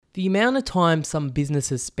The amount of time some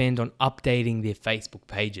businesses spend on updating their Facebook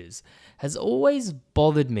pages has always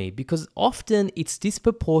bothered me because often it's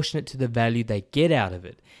disproportionate to the value they get out of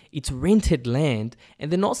it. It's rented land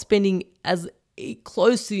and they're not spending as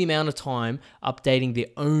close to the amount of time updating their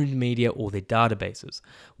owned media or their databases.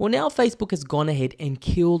 Well, now Facebook has gone ahead and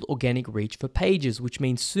killed organic reach for pages, which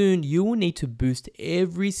means soon you will need to boost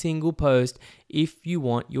every single post if you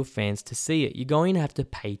want your fans to see it. You're going to have to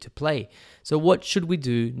pay to play. So what should we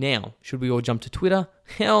do now? Should we all jump to Twitter?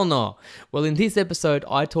 Hell no. Well, in this episode,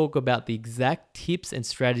 I talk about the exact tips and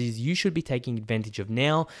strategies you should be taking advantage of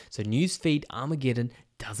now so newsfeed Armageddon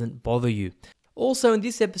doesn't bother you. Also, in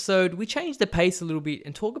this episode, we change the pace a little bit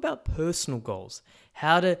and talk about personal goals,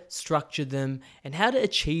 how to structure them, and how to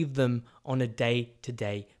achieve them on a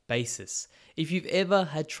day-to-day basis. If you've ever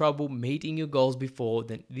had trouble meeting your goals before,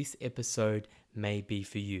 then this episode may be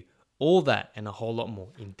for you. All that and a whole lot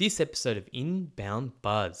more in this episode of Inbound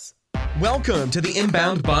Buzz. Welcome to the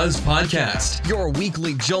Inbound Buzz Podcast, your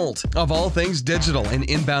weekly jolt of all things digital and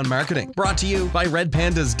inbound marketing, brought to you by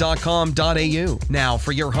redpandas.com.au. Now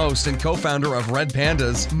for your host and co-founder of Red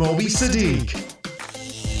Pandas, Moby Sadiq.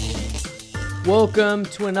 Welcome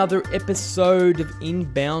to another episode of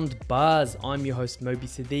Inbound Buzz. I'm your host, Moby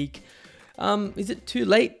Sadiq. Is it too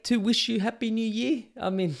late to wish you Happy New Year? I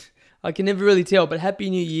mean, I can never really tell, but Happy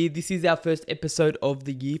New Year. This is our first episode of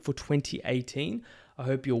the year for 2018. I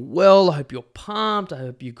hope you're well. I hope you're pumped. I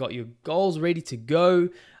hope you've got your goals ready to go,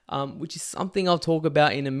 which is something I'll talk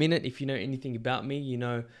about in a minute. If you know anything about me, you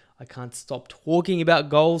know I can't stop talking about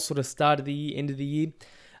goals, sort of start of the year, end of the year.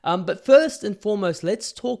 But first and foremost,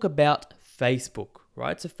 let's talk about Facebook,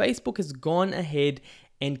 right? So Facebook has gone ahead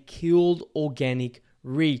and killed organic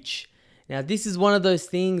reach. Now, this is one of those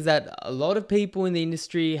things that a lot of people in the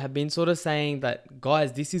industry have been sort of saying that,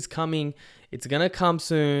 guys, this is coming. It's going to come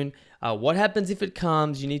soon. What happens if it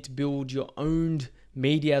comes? You need to build your own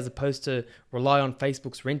media as opposed to rely on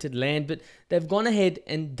Facebook's rented land. But they've gone ahead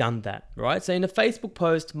and done that, right? So in a Facebook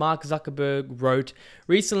post, Mark Zuckerberg wrote,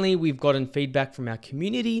 "Recently, we've gotten feedback from our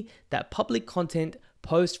community that public content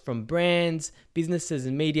posts from brands, businesses,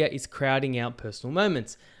 and media is crowding out personal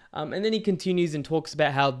moments." And then he continues and talks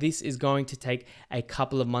about how this is going to take a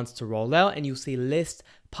couple of months to roll out and you'll see less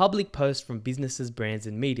public posts from businesses, brands,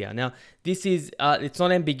 and media. Now, this is, it's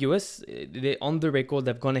not ambiguous. They're on the record,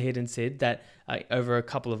 they've gone ahead and said that over a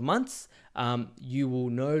couple of months, you will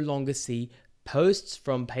no longer see posts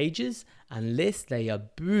from pages unless they are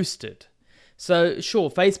boosted. So sure,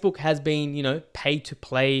 Facebook has been, pay to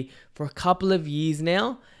play for a couple of years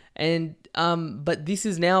now. And but this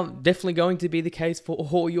is now definitely going to be the case for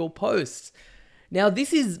all your posts. Now,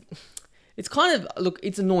 it's kind of, look,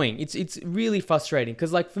 it's annoying. It's really frustrating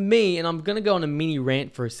because, like, for me, and I'm going to go on a mini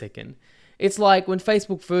rant for a second. It's like when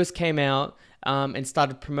Facebook first came out and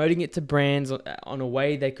started promoting it to brands on a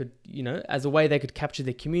way they could, as a way they could capture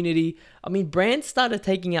their community. I mean, brands started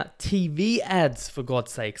taking out TV ads, for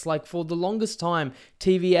God's sakes. Like, for the longest time,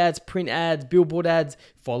 TV ads, print ads, billboard ads,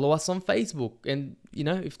 follow us on Facebook. And,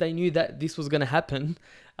 if they knew that this was going to happen,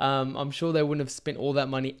 I'm sure they wouldn't have spent all that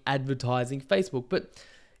money advertising Facebook. But,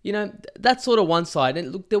 that's sort of one side.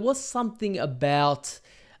 And look, there was something about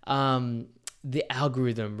the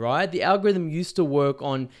algorithm, right? The algorithm used to work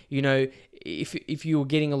on, if you were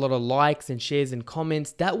getting a lot of likes and shares and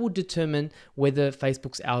comments, that would determine whether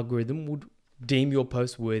Facebook's algorithm would deem your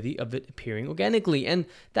post worthy of it appearing organically. And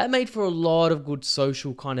that made for a lot of good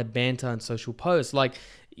social kind of banter and social posts. Like,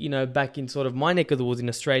 back in sort of my neck of the woods in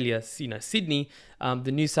Australia, Sydney,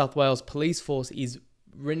 the New South Wales Police Force is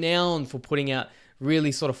renowned for putting out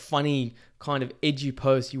really sort of funny, kind of edgy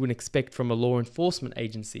posts you wouldn't expect from a law enforcement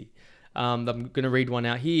agency. I'm going to read one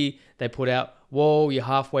out here. They put out, "Whoa, you're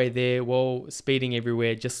halfway there. Whoa, speeding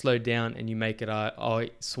everywhere. Just slow down and you make it.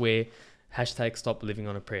 I swear. Hashtag stop living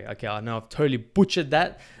on a prayer." Okay, I know I've totally butchered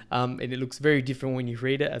that. And it looks very different when you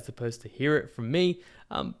read it as opposed to hear it from me.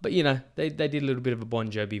 But they did a little bit of a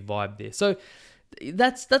Bon Jovi vibe there. So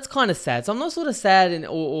that's kind of sad. So I'm not sort of sad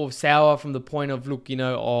or sour from the point of, look,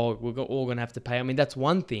 we're all going to have to pay. I mean, that's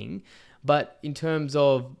one thing. But in terms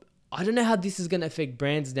of, I don't know how this is going to affect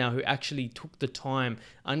brands now who actually took the time,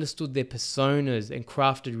 understood their personas, and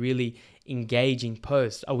crafted really engaging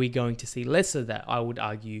posts. Are we going to see less of that? I would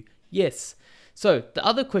argue yes. So the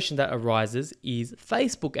other question that arises is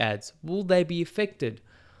Facebook ads. Will they be affected?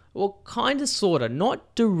 Well, kind of, sort of,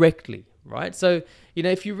 not directly, right? So,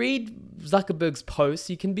 if you read Zuckerberg's posts,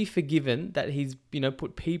 you can be forgiven that he's,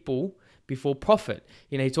 put people before profit.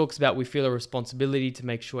 He talks about, we feel a responsibility to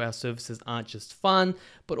make sure our services aren't just fun,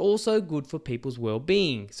 but also good for people's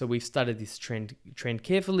well-being. So we've studied this trend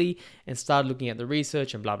carefully and started looking at the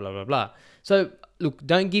research and blah, blah, blah, blah. So look,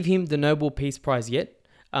 don't give him the Nobel Peace Prize yet.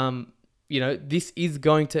 This is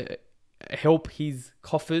going to help his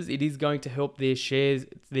coffers. It is going to help their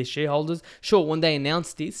shareholders. Sure, when they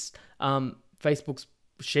announced this, Facebook's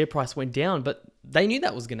share price went down, but they knew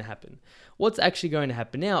that was going to happen. What's actually going to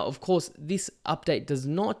happen now? Of course, this update does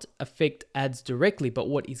not affect ads directly, but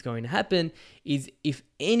what is going to happen is if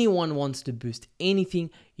anyone wants to boost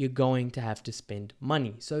anything, you're going to have to spend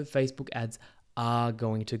money. So Facebook ads are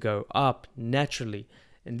going to go up naturally.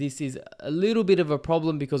 And this is a little bit of a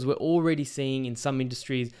problem because we're already seeing in some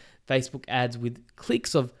industries Facebook ads with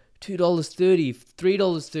clicks of $2.30,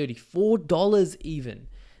 $3.30, $4 even.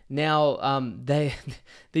 Now,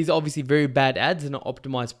 these are obviously very bad ads. They're not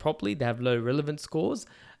optimized properly. They have low relevance scores.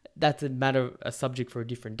 That's a subject for a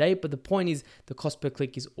different day. But the point is the cost per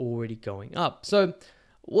click is already going up. So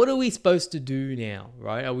what are we supposed to do now,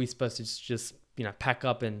 right? Are we supposed to just pack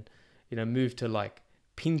up and, move to like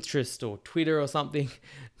Pinterest or Twitter or something?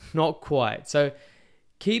 Not quite. So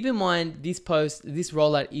keep in mind, this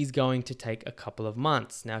rollout is going to take a couple of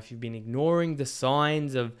months. Now, if you've been ignoring the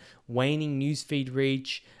signs of waning newsfeed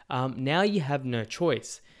reach, now you have no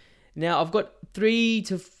choice. Now, I've got 3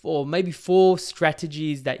 to 4, maybe 4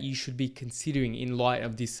 strategies that you should be considering in light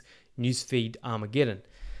of this newsfeed Armageddon.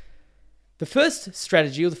 The first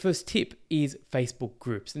strategy or the first tip is Facebook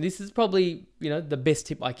groups. And this is probably, the best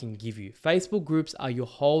tip I can give you. Facebook groups are your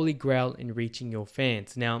holy grail in reaching your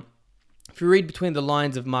fans. Now, if you read between the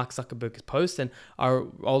lines of Mark Zuckerberg's post, and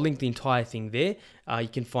I'll link the entire thing there, you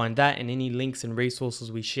can find that and any links and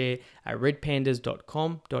resources we share at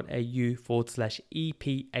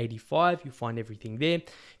redpandas.com.au/EP85. You'll find everything there.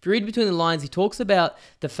 If you read between the lines, he talks about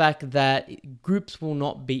the fact that groups will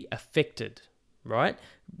not be affected, right?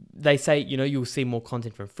 They say, you'll see more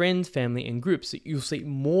content from friends, family, and groups. So you'll see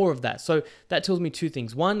more of that. So that tells me 2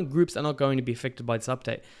 things. One, groups are not going to be affected by this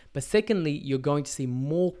update. But secondly, you're going to see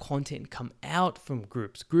more content come out from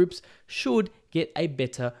groups. Groups should get a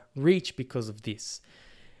better reach because of this.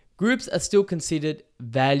 Groups are still considered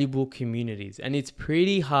valuable communities, and it's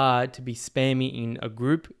pretty hard to be spammy in a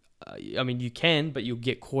group. You can, but you'll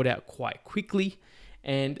get caught out quite quickly.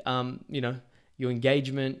 And, your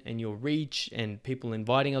engagement and your reach and people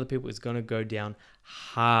inviting other people is going to go down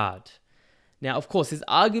hard. Now, of course, there's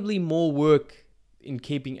arguably more work in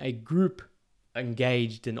keeping a group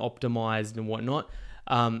engaged and optimized and whatnot.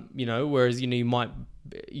 Whereas, you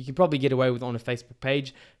can probably get away with on a Facebook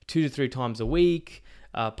page 2 to 3 times a week,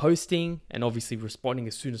 posting and obviously responding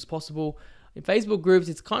as soon as possible. In Facebook groups,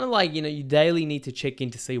 it's kind of like, you daily need to check in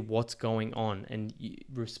to see what's going on and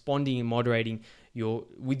responding and moderating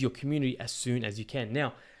with your community as soon as you can.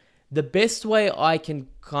 Now, the best type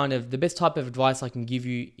of advice I can give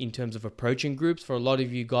you in terms of approaching groups, for a lot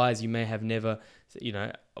of you guys, you may have never,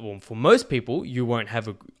 for most people, you won't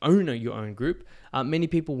have own your own group. Many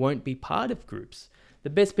people won't be part of groups. The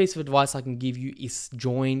best piece of advice I can give you is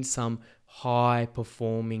join some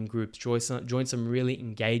high-performing groups, join some really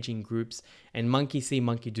engaging groups, and monkey see,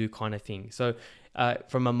 monkey do kind of thing. So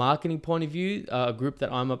from a marketing point of view, a group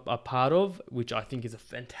that I'm a part of, which I think is a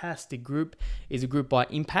fantastic group, is a group by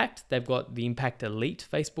Impact. They've got the Impact Elite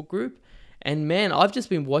Facebook group. And man, I've just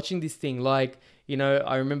been watching this thing I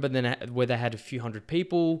remember then where they had a few hundred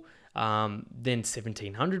people, then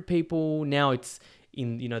 1,700 people. Now it's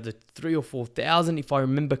in the 3,000 or 4,000 if I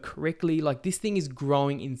remember correctly. This thing is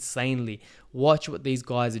growing insanely. Watch what these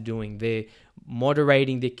guys are doing. They're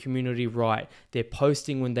moderating their community right. They're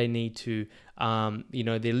posting when they need to.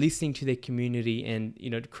 They're listening to their community and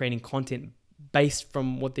creating content based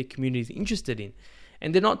from what their community is interested in.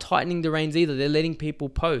 And they're not tightening the reins either. They're letting people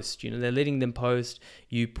post. They're letting them post.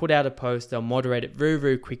 You put out a post, they'll moderate it very,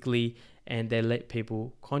 very quickly, and they let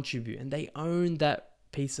people contribute. And they own that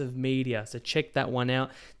piece of media. So check that one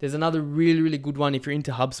out. There's another really, really good one if you're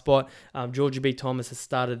into HubSpot. Georgia B. Thomas has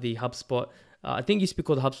started the HubSpot. I think it used to be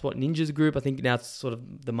called the HubSpot Ninjas Group. I think now it's sort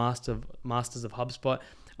of the Masters of HubSpot.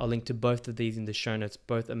 I'll link to both of these in the show notes.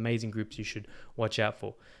 Both amazing groups you should watch out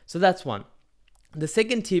for. So that's one. The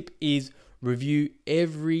second tip is review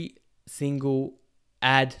every single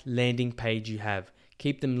ad landing page you have.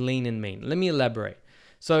 Keep them lean and mean. Let me elaborate.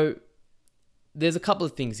 So there's a couple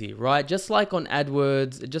of things here, right? Just like on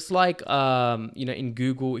AdWords, just like in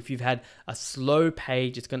Google, if you've had a slow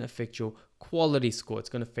page, it's going to affect your quality score. It's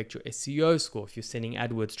going to affect your SEO score. If you're sending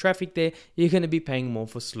AdWords traffic there, you're going to be paying more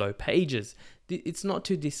for slow pages. It's not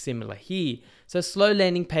too dissimilar here. So slow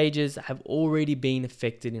landing pages have already been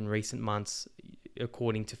affected in recent months,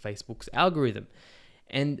 according to Facebook's algorithm.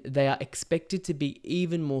 And they are expected to be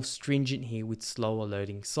even more stringent here with slower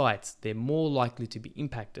loading sites. They're more likely to be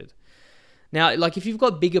impacted. Now, like if you've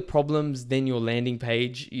got bigger problems than your landing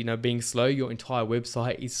page, being slow, your entire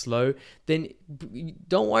website is slow, then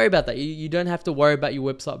don't worry about that. You don't have to worry about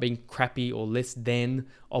your website being crappy or less than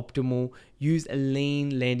optimal. Use a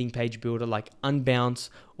lean landing page builder like Unbounce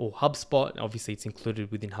or HubSpot. Obviously, it's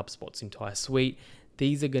included within HubSpot's entire suite.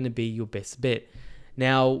 These are going to be your best bet.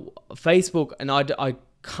 Now, Facebook, and I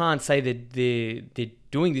can't say that they're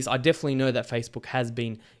doing this. I definitely know that Facebook has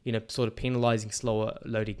been, sort of penalizing slower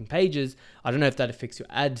loading pages. I don't know if that affects your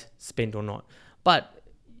ad spend or not, but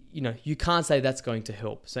you can't say that's going to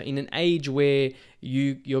help. So in an age where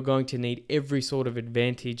you're going to need every sort of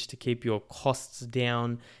advantage to keep your costs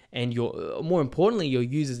down and more importantly, your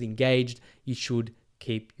users engaged, you should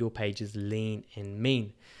keep your pages lean and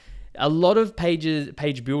mean. A lot of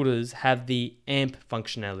page builders have the AMP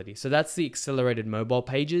functionality. So that's the accelerated mobile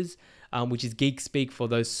pages, which is geek speak for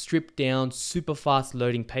those stripped down, super fast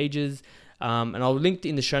loading pages. And I'll link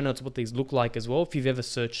in the show notes what these look like as well. If you've ever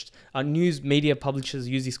searched, news media publishers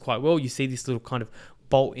use this quite well. You see this little kind of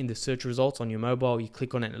bolt in the search results on your mobile. You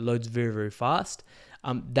click on it and it loads very, very fast.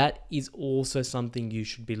 That is also something you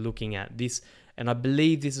should be looking at. And I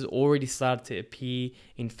believe this has already started to appear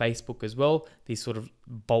in Facebook as well. These sort of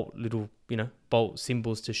bolt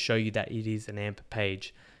symbols to show you that it is an AMP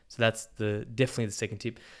page. So that's definitely the second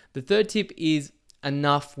tip. The third tip is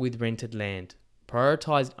enough with rented land.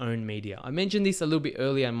 Prioritize owned media. I mentioned this a little bit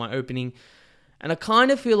earlier in my opening, and I kind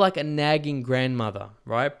of feel like a nagging grandmother,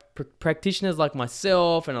 right? Practitioners like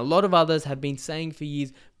myself and a lot of others have been saying for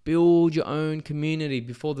years, build your own community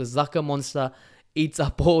before the Zucker monster eats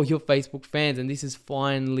up all your Facebook fans, and this has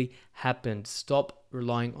finally happened. Stop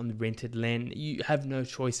relying on the rented land. You have no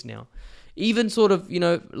choice now. Even sort of,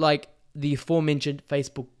 like the aforementioned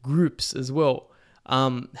Facebook groups as well.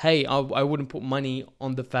 Hey, I wouldn't put money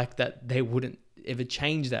on the fact that they wouldn't ever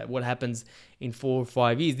change that. What happens in 4 or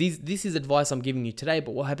 5 years? This is advice I'm giving you today,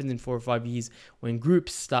 but what happens in 4 or 5 years when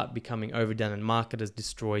groups start becoming overdone and marketers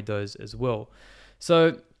destroy those as well?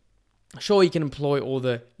 So sure, you can employ all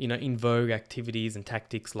the, in vogue activities and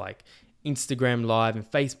tactics like Instagram Live and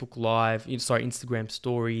Facebook Live, Instagram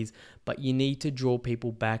Stories, but you need to draw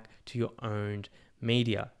people back to your owned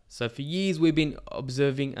media. So for years, we've been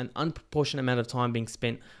observing an unproportionate amount of time being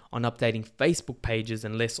spent on updating Facebook pages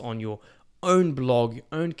and less on your own blog, your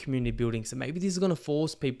own community building. So maybe this is going to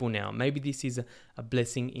force people now. Maybe this is a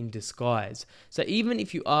blessing in disguise. So even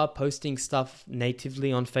if you are posting stuff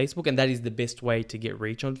natively on Facebook, and that is the best way to get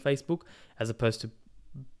reach on Facebook, as opposed to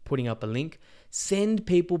putting up a link, send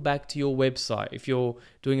people back to your website. If you're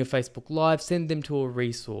doing a Facebook Live, send them to a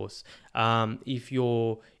resource. If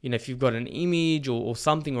you've got an image or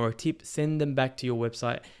something or a tip, send them back to your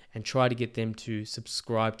website and try to get them to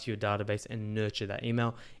subscribe to your database and nurture that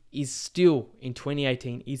email. In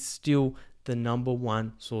 2018, is still the number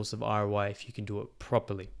one source of ROI if you can do it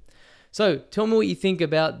properly. So tell me what you think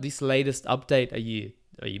about this latest update.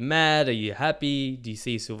 Are you mad? Are you happy? Do you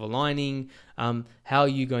see a silver lining? How are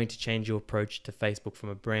you going to change your approach to Facebook from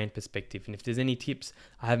a brand perspective? And if there's any tips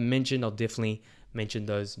I haven't mentioned, I'll definitely mention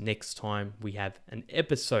those next time we have an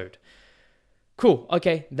episode. Cool.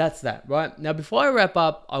 Okay, that's that, right? Now, before I wrap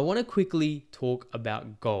up, I want to quickly talk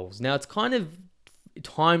about goals. Now, it's kind of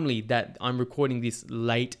timely that I'm recording this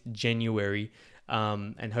late January,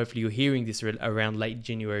 and hopefully you're hearing this around late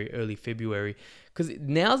January, early February, because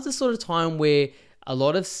now's the sort of time where a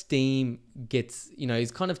lot of steam gets,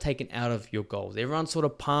 is kind of taken out of your goals. Everyone's sort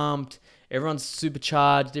of pumped, everyone's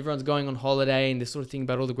supercharged, everyone's going on holiday and they're sort of thinking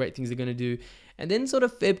about all the great things they're going to do. And then sort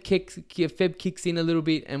of Feb kicks in a little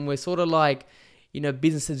bit, and we're sort of like,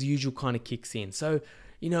 business as usual kind of kicks in. So,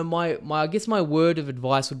 I guess my word of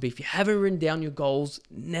advice would be, if you haven't written down your goals,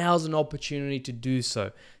 now's an opportunity to do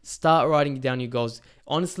so. Start writing down your goals.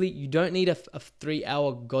 Honestly, you don't need a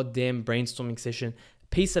 3-hour goddamn brainstorming session.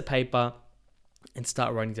 Piece of paper, and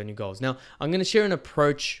start writing down your goals. Now, I'm going to share an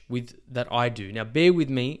approach that I do. Now, bear with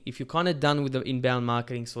me. If you're kind of done with the inbound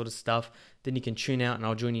marketing sort of stuff, then you can tune out and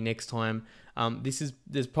I'll join you next time.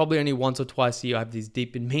 There's probably only once or twice a year I have these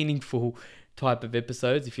deep and meaningful type of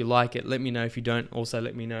episodes. If you like it, let me know. If you don't, also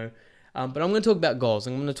let me know. But I'm going to talk about goals.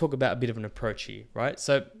 I'm going to talk about a bit of an approach here, right?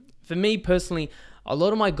 So for me personally, a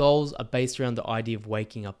lot of my goals are based around the idea of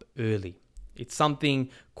waking up early. It's something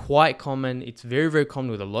quite common. It's very, very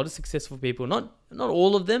common with a lot of successful people. Not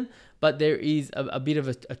all of them, but there is a bit of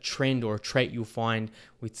a trend or a trait you'll find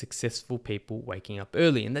with successful people waking up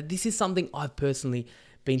early. And that this is something I've personally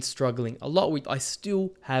been struggling a lot with. I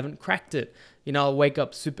still haven't cracked it. I'll wake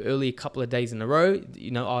up super early a couple of days in a row.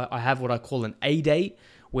 I have what I call an A day,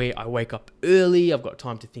 where I wake up early. I've got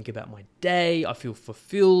time to think about my day. I feel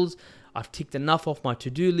fulfilled. I've ticked enough off my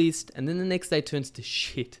to-do list. And then the next day turns to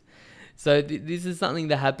shit. So this is something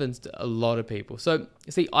that happens to a lot of people. So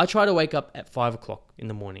see, I try to wake up at 5 o'clock in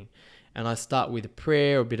the morning, and I start with a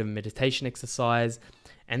prayer or a bit of meditation exercise.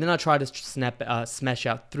 And then I try to smash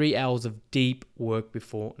out 3 hours of deep work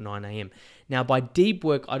before 9 a.m. Now, by deep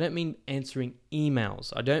work, I don't mean answering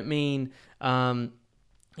emails. I don't mean,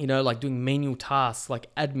 like doing manual tasks,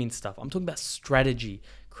 like admin stuff. I'm talking about strategy,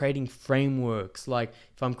 creating frameworks. Like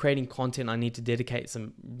if I'm creating content, I need to dedicate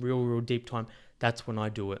some real deep time. That's when I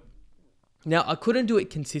do it. Now, I couldn't do it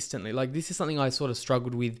consistently. Like this is something I sort of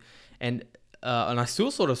struggled with, and I still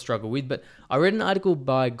sort of struggle with, but I read an article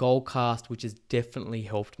by Goalcast, which has definitely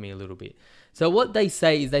helped me a little bit. So what they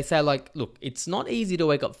say like, look, it's not easy to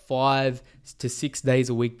wake up 5 to 6 days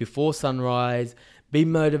a week before sunrise, be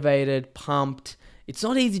motivated, pumped. It's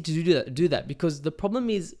not easy to do that because the problem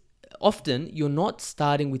is often you're not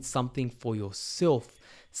starting with something for yourself,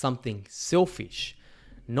 something selfish.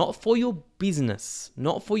 Not for your business,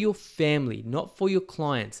 not for your family, not for your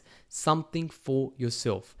clients, something for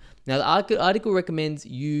yourself. Now, the article recommends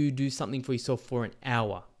you do something for yourself for an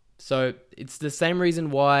hour. So it's the same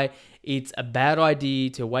reason why it's a bad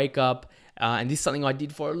idea to wake up, and this is something I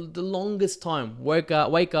did for the longest time. Wake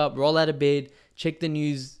up, roll out of bed, check the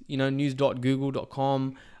news,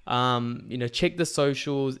 news.google.com, check the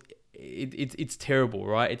socials. It's terrible,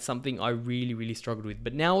 right? It's something I really struggled with.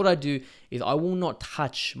 But now what I do is I will not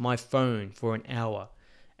touch my phone for an hour.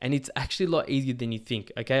 And it's actually a lot easier than you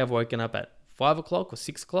think. Okay, I've woken up at 5 o'clock or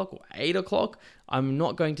 6 o'clock or 8 o'clock. I'm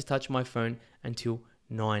not going to touch my phone until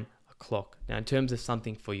 9 o'clock. Now, in terms of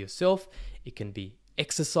something for yourself, it can be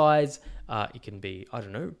exercise. It can be,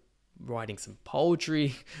 writing some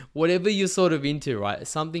poetry, whatever you're sort of into, right?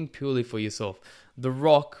 Something purely for yourself. The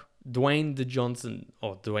Rock, Dwayne The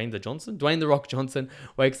Rock Johnson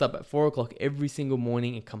wakes up at 4 o'clock every single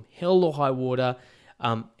morning, and come hell or high water,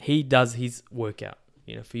 he does his workout.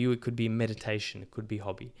 For you, it could be meditation, it could be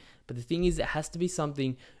hobby. But the thing is, it has to be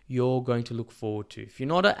something you're going to look forward to. If you're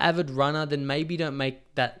not an avid runner, then maybe don't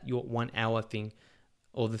make that your 1 hour thing,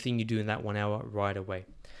 or the thing you do in that 1 hour right away.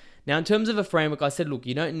 Now, in terms of a framework, I said, look,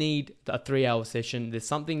 you don't need a 3 hour session. There's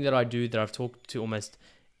something that I do that I've talked to almost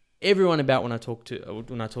everyone about when I talk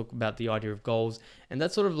about the idea of goals, and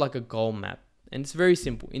that's sort of like a goal map. And it's very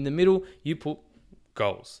simple. In the middle, you put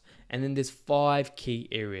goals, and then there's 5 key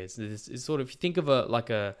areas. It's sort of, if you think of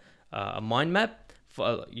a mind map,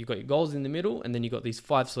 you've got your goals in the middle, and then you've got these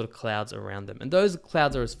 5 sort of clouds around them. And those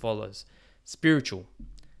clouds are as follows: spiritual,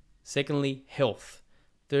 secondly, health,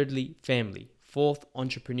 thirdly, family, fourth,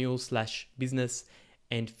 entrepreneurial/business,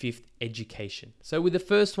 and fifth, education. So with the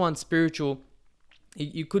first one, spiritual,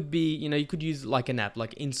 you could use like an app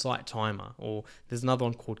like Insight Timer, or there's another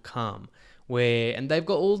one called Calm, and they've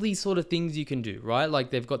got all these sort of things you can do, right? Like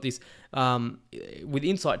they've got this, with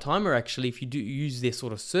Insight Timer, actually, if you do use their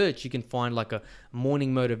sort of search, you can find like a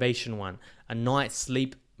morning motivation one, a night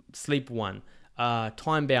sleep one,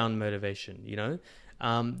 time-bound motivation,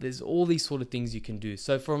 there's all these sort of things you can do.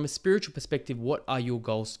 So from a spiritual perspective, what are your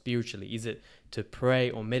goals spiritually? Is it to pray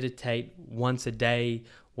or meditate once a day,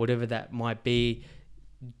 whatever that might be?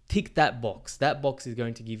 Tick that box. That box is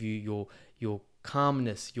going to give you your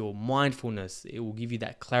calmness, your mindfulness. It will give you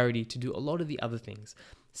that clarity to do a lot of the other things.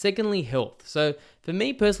 Secondly, health. So for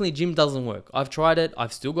me personally, gym doesn't work. I've tried it.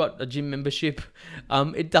 I've still got a gym membership.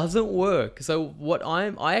 It doesn't work. So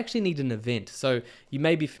I actually need an event. So you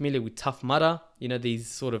may be familiar with Tough Mudder, these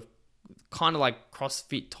sort of kind of like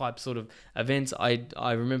CrossFit type sort of events.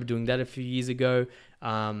 I remember doing that a few years ago.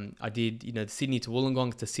 I did, the Sydney to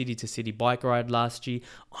Wollongong, it's a city-to-city bike ride last year.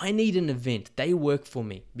 I need an event. They work for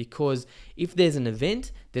me, because if there's an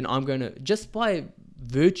event, then I'm going to, just by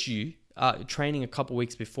virtue, training a couple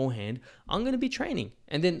weeks beforehand, I'm going to be training.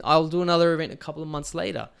 And then I'll do another event a couple of months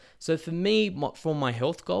later. So for me, for my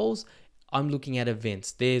health goals, I'm looking at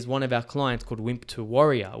events. There's one of our clients called Wimp to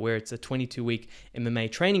Warrior, where it's a 22-week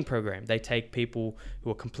MMA training program. They take people who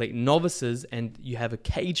are complete novices, and you have a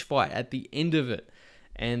cage fight at the end of it.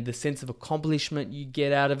 And the sense of accomplishment you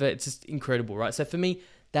get out of it, it's just incredible, right? So for me,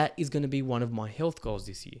 that is going to be one of my health goals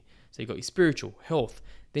this year. So you've got your spiritual, health,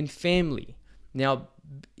 then family. Now,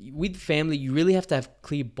 with family, you really have to have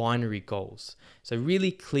clear binary goals. So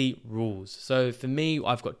really clear rules. So for me,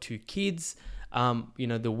 I've got 2 kids.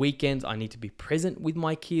 The weekends, I need to be present with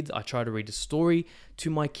my kids. I try to read a story to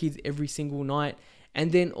my kids every single night.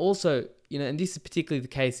 And then also, and this is particularly the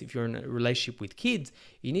case if you're in a relationship with kids,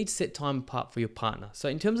 you need to set time apart for your partner. So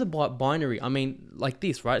in terms of binary, I mean like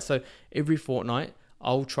this, right? So every fortnight,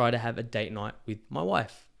 I'll try to have a date night with my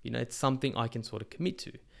wife. It's something I can sort of commit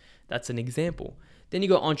to. That's an example. Then you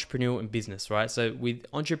got entrepreneurial and business, right? So with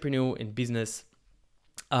entrepreneurial and business,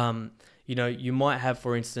 you might have,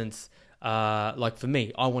 for instance, like for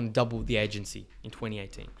me, I want to double the agency in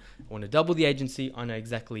 2018. I want to double the agency. I know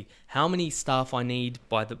exactly how many staff I need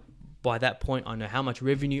by that point. I know how much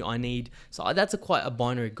revenue I need. So that's quite a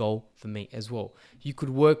binary goal for me as well. You could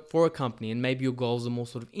work for a company and maybe your goals are more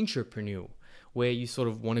sort of intrapreneurial, where you sort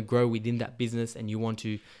of want to grow within that business and you want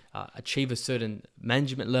to achieve a certain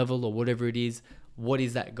management level or whatever it is. What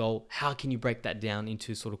is that goal? How can you break that down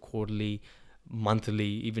into sort of quarterly, monthly,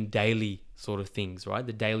 even daily sort of things, right?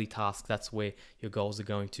 The daily tasks, that's where your goals are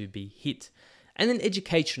going to be hit. And then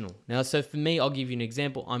educational. Now, so for me, I'll give you an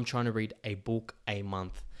example. I'm trying to read a book a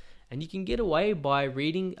month. And you can get away by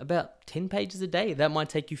reading about 10 pages a day. That might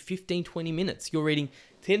take you 15, 20 minutes. You're reading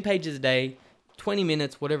 10 pages a day, 20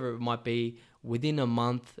 minutes, whatever it might be, within a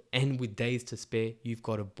month, and with days to spare, you've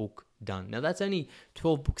got a book done. Now, that's only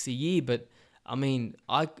 12 books a year, but I mean,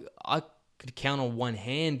 I could count on one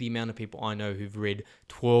hand the amount of people I know who've read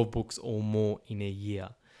 12 books or more in a year.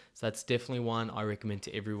 So that's definitely one I recommend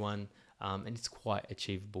to everyone, and it's quite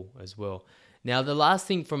achievable as well. Now, the last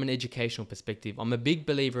thing from an educational perspective, I'm a big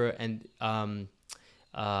believer, and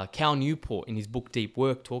Cal Newport in his book Deep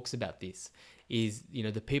Work talks about this, is,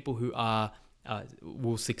 the people who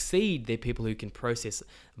will succeed, they're people who can process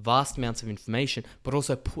vast amounts of information, but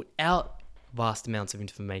also put out vast amounts of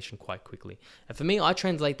information quite quickly. And for me, I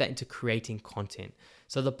translate that into creating content.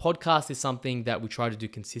 So the podcast is something that we try to do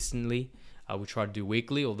consistently. We try to do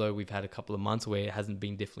weekly, although we've had a couple of months where it hasn't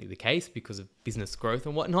been definitely the case because of business growth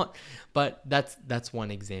and whatnot. But that's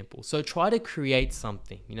one example. So try to create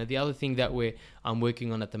something. The other thing that I'm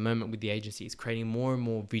working on at the moment with the agency is creating more and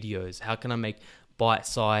more videos. How can I make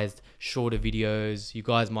bite-sized, shorter videos? You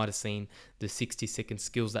guys might have seen the 60-second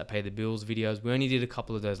skills that pay the bills videos. We only did a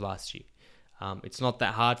couple of those last year. It's not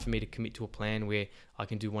that hard for me to commit to a plan where I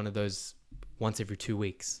can do one of those once every 2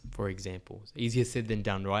 weeks, for example. It's easier said than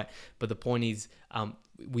done, right? But the point is,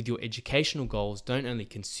 with your educational goals, don't only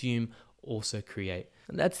consume, also create.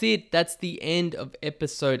 And that's it. That's the end of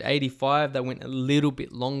episode 85. That went a little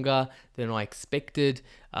bit longer than I expected.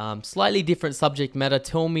 Slightly different subject matter.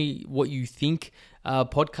 Tell me what you think.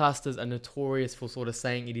 Podcasters are notorious for sort of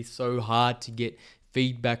saying it is so hard to get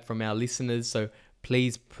feedback from our listeners. So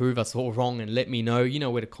please prove us all wrong and let me know. You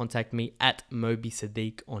know where to contact me, at Moby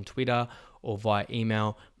Sadiq on Twitter, or via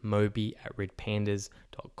email,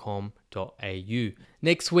 moby@redpandas.com.au.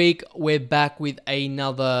 Next week, we're back with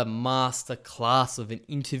another masterclass of an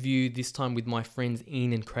interview, this time with my friends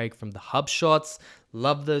Ian and Craig from the Hub Shots.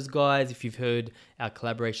 Love those guys. If you've heard our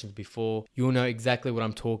collaborations before, you'll know exactly what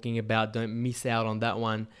I'm talking about. Don't miss out on that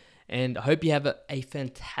one. And I hope you have a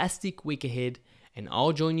fantastic week ahead, and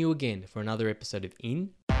I'll join you again for another episode of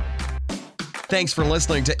Thanks for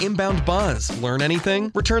listening to Inbound Buzz. Learn anything?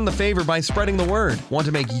 Return the favor by spreading the word. Want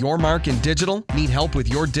to make your mark in digital? Need help with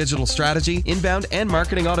your digital strategy, inbound, and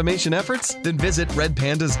marketing automation efforts? Then visit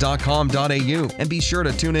redpandas.com.au and be sure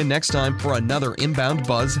to tune in next time for another Inbound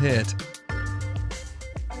Buzz hit.